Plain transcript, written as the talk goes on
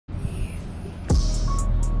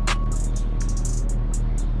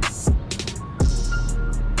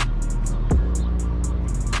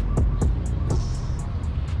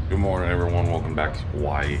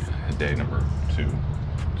Hawaii, day number 2.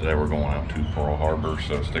 Today we're going out to Pearl Harbor,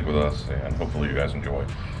 so stick with us and hopefully you guys enjoy.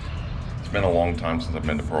 It's been a long time since I've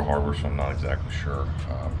been to Pearl Harbor, so I'm not exactly sure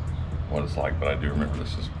what it's like, but I do remember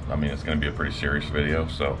this is, I mean, it's going to be a pretty serious video,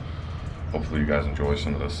 so hopefully you guys enjoy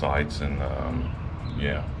some of the sights and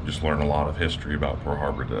yeah, just learn a lot of history about Pearl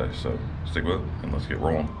Harbor today. So stick with it and let's get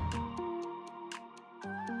rolling.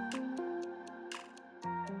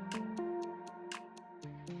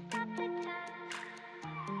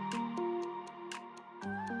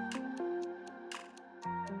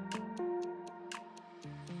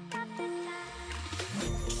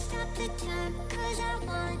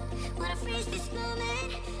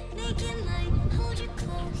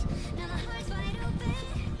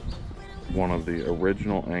 One of the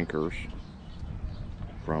original anchors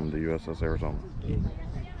from the USS Arizona.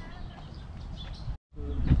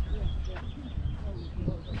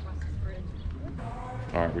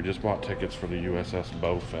 Alright, we just bought tickets for the USS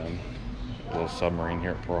Bowfin, a little submarine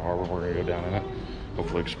here at Pearl Harbor. We're going to go down in it,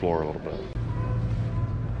 hopefully explore a little bit.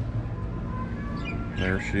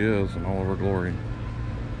 There she is in all of her glory.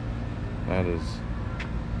 That is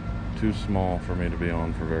too small for me to be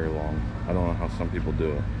on for very long. I don't know how some people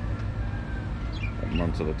do it.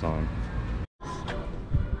 Months at a time.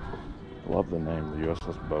 Love the name, the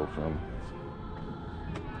USS Bowfin.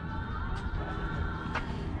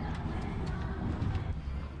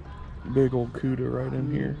 Big old CUDA right in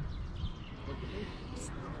here.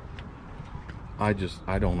 I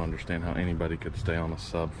don't understand how anybody could stay on a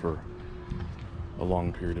sub for a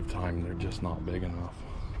long period of time. They're just not big enough.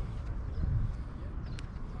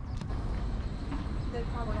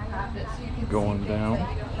 Going down.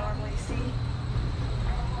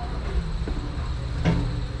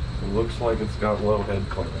 It looks like it's got low head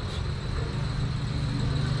clearance.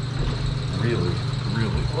 Really,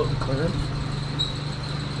 really low clearance.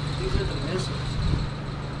 These are the missiles.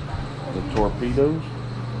 The torpedoes?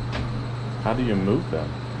 How do you move them?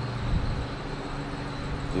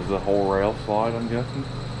 Does the whole rail slide, I'm guessing?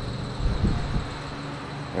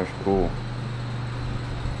 That's cool.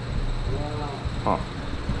 Wow. Huh.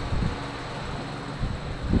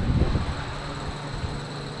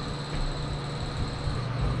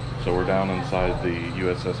 So we're down inside the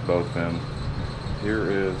USS Bowfin.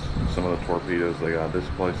 Here is some of the torpedoes they got. This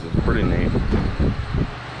place is pretty neat.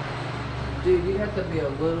 Dude, you have to be a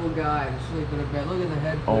little guy to sleep in a bed. Look at the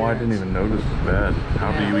head. Oh, I didn't even notice the bed.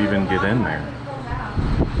 How do you even get in there?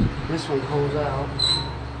 This one pulls out.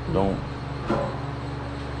 Don't.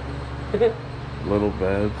 Little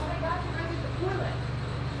beds.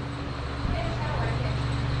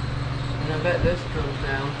 And I bet this comes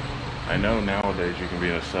down. I know nowadays you can be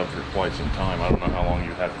in a sub for quite some time. I don't know how long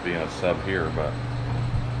you have to be in a sub here, but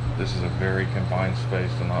this is a very confined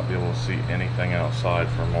space to not be able to see anything outside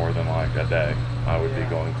for more than like a day. I would be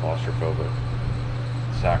going claustrophobic.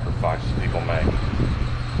 Sacrifices people make.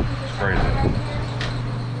 It's crazy.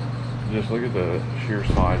 Just look at the sheer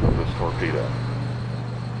size of this torpedo.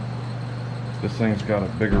 This thing's got a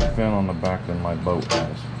bigger fin on the back than my boat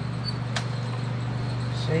has.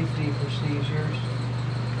 Safety procedures.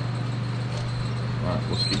 Alright,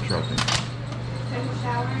 let's keep trucking. Take a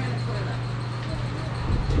shower and a toilet.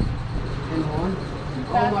 In one?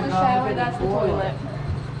 That's the shower, that's the toilet.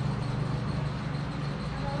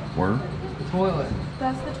 Where? The toilet.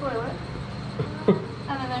 That's the toilet.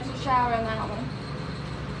 And then there's a shower in that one.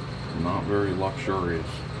 Not very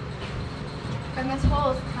luxurious. And this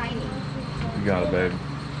hole is tiny. You got it, babe.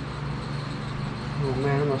 Oh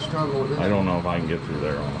man, I'm gonna struggle with this. I don't know if I can get through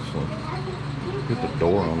there, honestly. Get the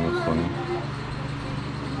door on this thing.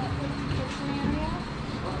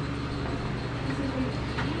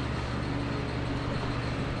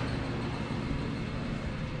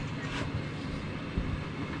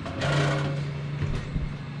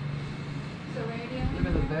 Look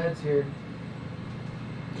at the beds here.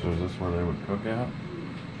 So is this where they would cook at?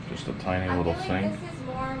 Just a tiny little I feel sink? like this is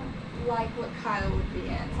more like what Kyle would be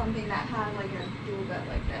in. Something that had like a dual bed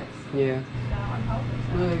like this. Yeah. So I'm hoping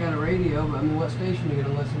so. Well, they got a radio, but I mean, what station are you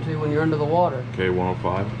gonna listen to when you're under the water?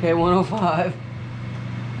 K105? K105.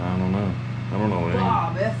 I don't know. I don't know any.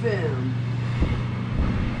 Bob FM.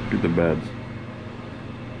 Get the beds.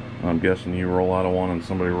 I'm guessing you roll out of one and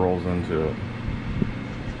somebody rolls into it.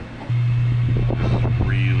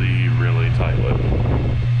 Really, really tight lip.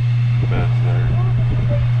 Beds there.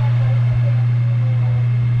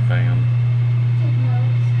 Fan. Take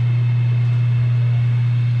notes.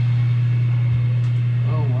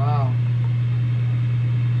 Oh wow.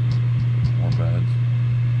 More beds.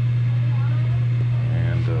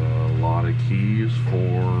 And a lot of keys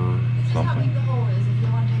for This is how something. big the hole is if you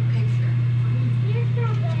want to take a picture.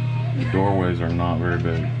 The doorways are not very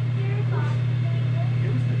big.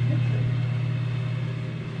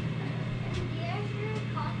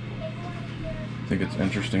 I think it's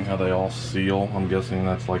interesting how they all seal. I'm guessing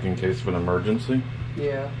that's like in case of an emergency.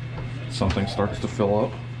 Yeah. Something starts to fill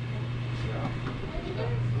up.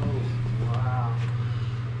 Wow.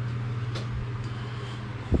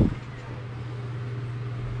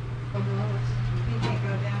 You can't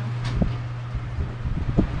go down.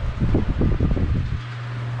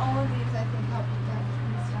 All of these, I think, help with that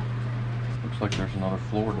and stuff. Looks like there's another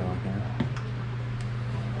floor down here.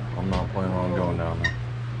 I'm not planning on going down there.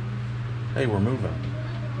 Hey, we're moving.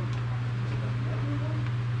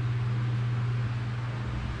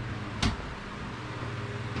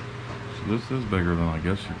 So this is bigger than I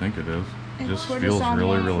guess you think it is. It just We're feels just on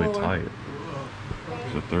really, one really floor. tight.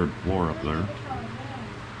 There's a third floor up there.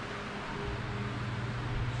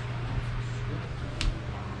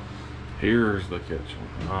 Here's the kitchen.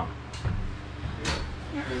 Ah.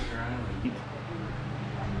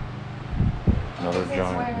 Another This is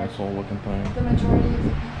giant where missile looking thing. The majority of the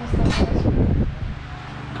people stuff.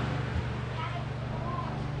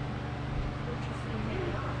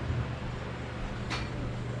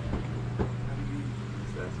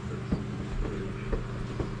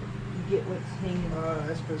 You get what's hanging.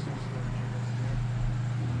 That's business.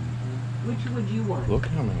 Which would you want? Look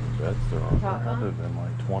how many beds there are. There had to have been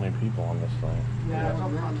like 20 people on this thing. Yeah,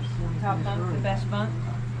 Top bunk, the best bunk.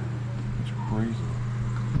 It's crazy.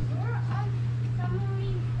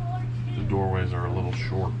 The doorways are a little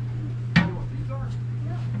short.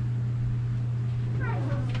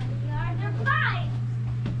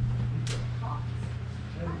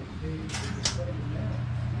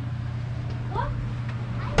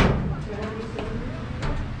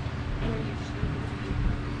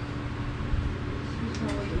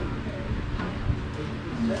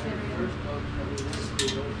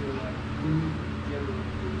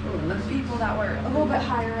 People that were a little bit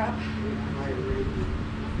higher up.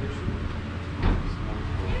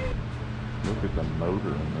 Look at the motor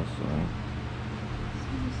in this thing.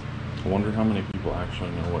 I wonder how many people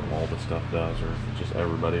actually know what all this stuff does, or if just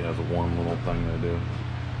everybody has a one little thing they do.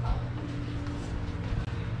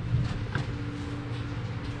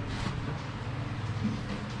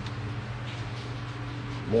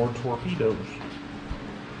 More torpedoes.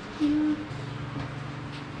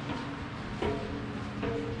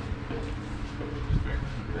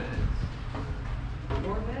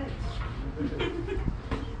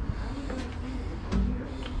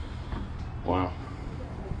 Wow.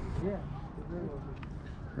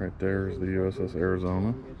 Right there is the USS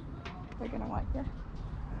Arizona. They're gonna like you.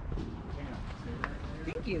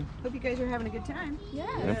 Thank you. Hope you guys are having a good time. Yeah.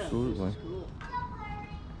 Absolutely.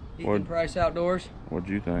 Eaton Price Outdoors. What'd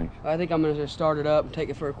you think? I think I'm gonna just start it up and take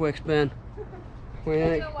it for a quick spin. What do you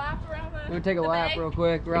think? We're gonna take a lap real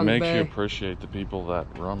quick It around the makes you bay. appreciate the people that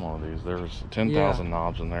run one of these. There's 10,000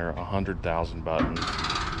 knobs in there, 100,000 buttons.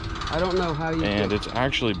 I don't know how you. And it's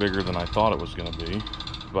actually bigger than I thought it was going to be,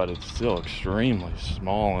 but it's still extremely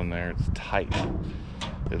small in there. It's tight.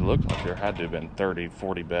 It looked like there had to have been 30,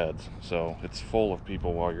 40 beds, so it's full of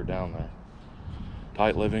people while you're down there.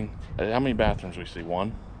 Tight living. How many bathrooms we see?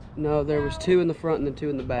 One? No, there was 2 in the front and then 2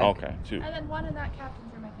 in the back. Okay, 2. And then one in that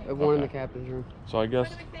captain's room, I think. One in the Okay. captain's room. So I guess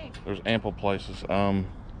What do we think? there's ample places. I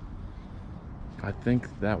think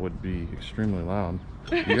that would be extremely loud.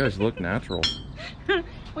 You guys look natural.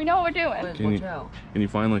 We know what we're doing. Liz, Can watch you- out. Can you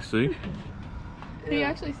finally see? Can you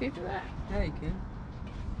actually see through that? Yeah, you can.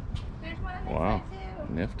 There's one on this Wow. side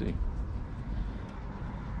too. Nifty.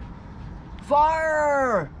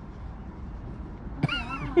 Fire!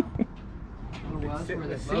 Wow. Oh, well, that's where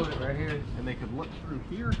they voted right here. And they could look through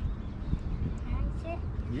here.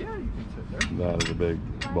 Yeah, you can sit there. That is a big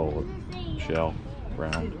bullet shell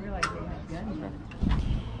round.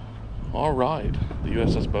 All right, the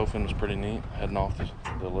USS Bowfin was pretty neat. Heading off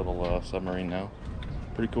the little submarine now.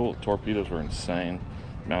 Pretty cool. Torpedoes were insane.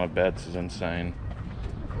 Amount of beds is insane.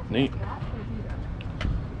 Neat.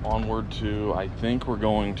 Onward to, I think we're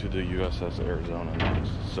going to the USS Arizona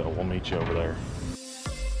next. So we'll meet you over there.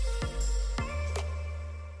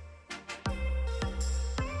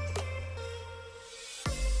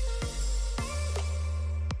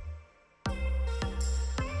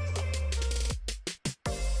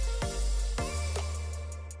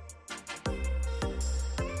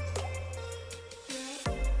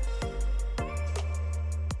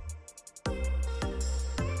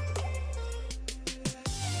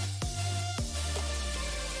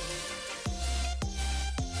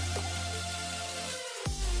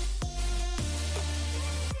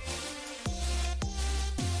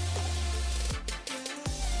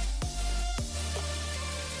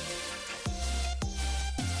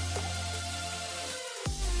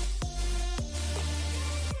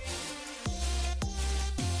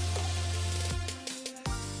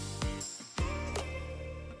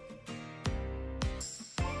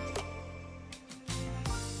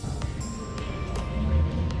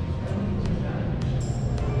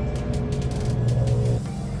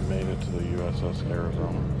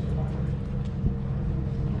 Arizona.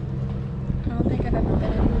 I don't think I've ever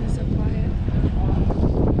been anywhere so quiet.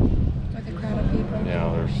 With a crowd of people. Yeah,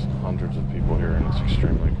 there's hundreds of people here and it's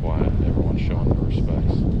extremely quiet. Everyone's showing their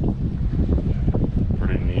respects.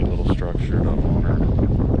 Pretty neat little structure to honor the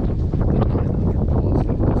 900 plus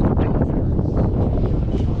that listed down here.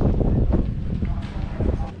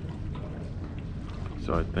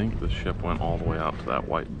 So I think the ship went all the way out to that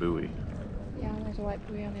white buoy. Yeah, there's a white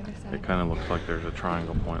buoy on the other side. It kind of looks like there's a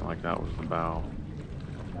triangle point, like that was the bow.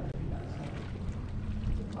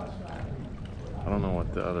 I don't know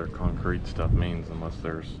what the other concrete stuff means unless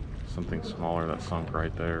there's something smaller that sunk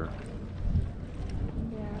right there.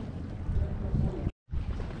 Yeah.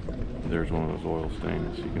 There's one of those oil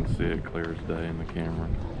stains. You can see it clear as day in the camera.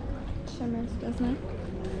 Shimmers, doesn't it?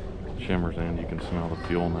 Shimmers, and you can smell the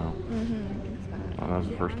fuel now. Mm-hmm. That was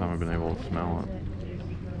the first time I've been able to smell it.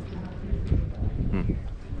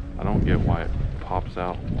 I don't get why it pops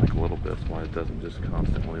out like little bits, why it doesn't just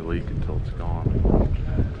constantly leak until it's gone.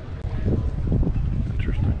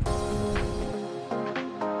 Interesting.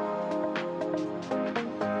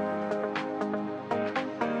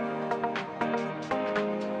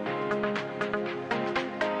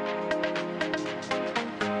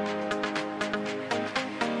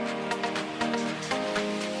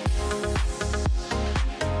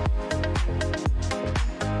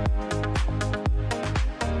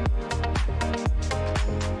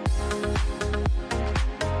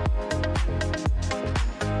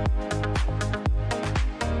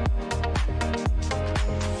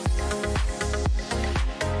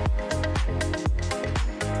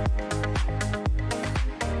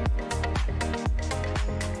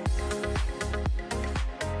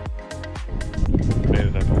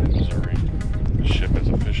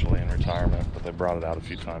 But they brought it out a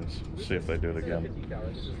few times. See if they do it again.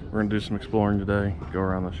 We're gonna do some exploring today, go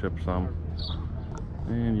around the ship some,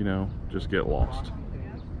 and you know, just get lost.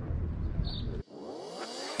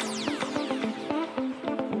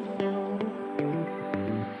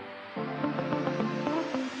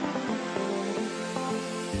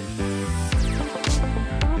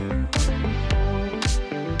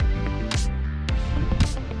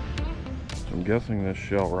 I'm guessing this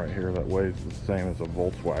shell right here that weighs the same as a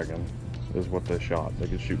Volkswagen is what they shot. They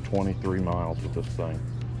could shoot 23 miles with this thing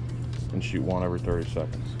and shoot one every 30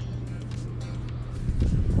 seconds.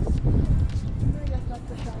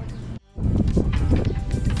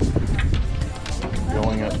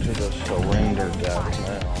 Going up to the surrender deck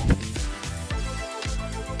now.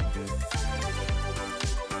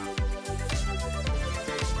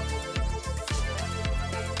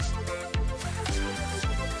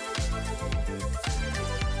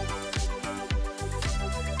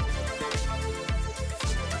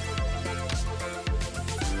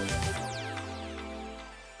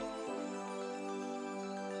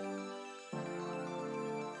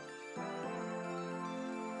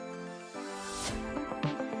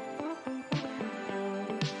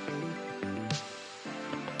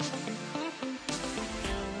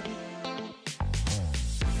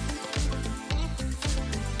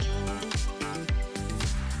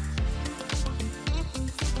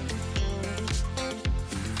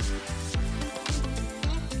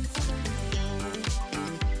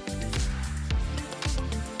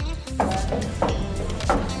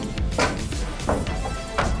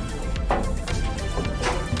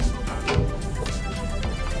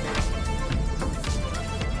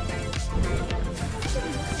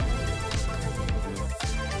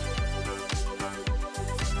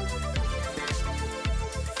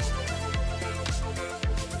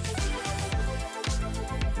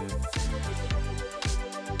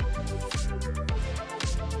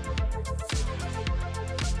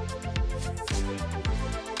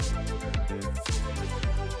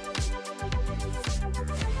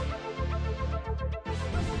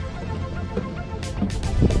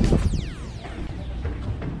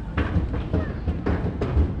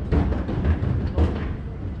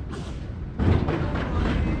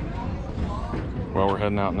 Well, we're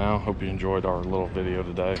heading out now. Hope you enjoyed our little video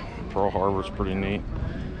today. Pearl Harbor's pretty neat.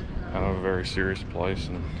 Kind of a very serious place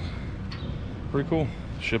and pretty cool.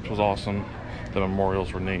 The ship was awesome. The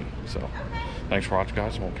memorials were neat. So thanks for watching,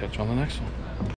 guys, and we'll catch you on the next one.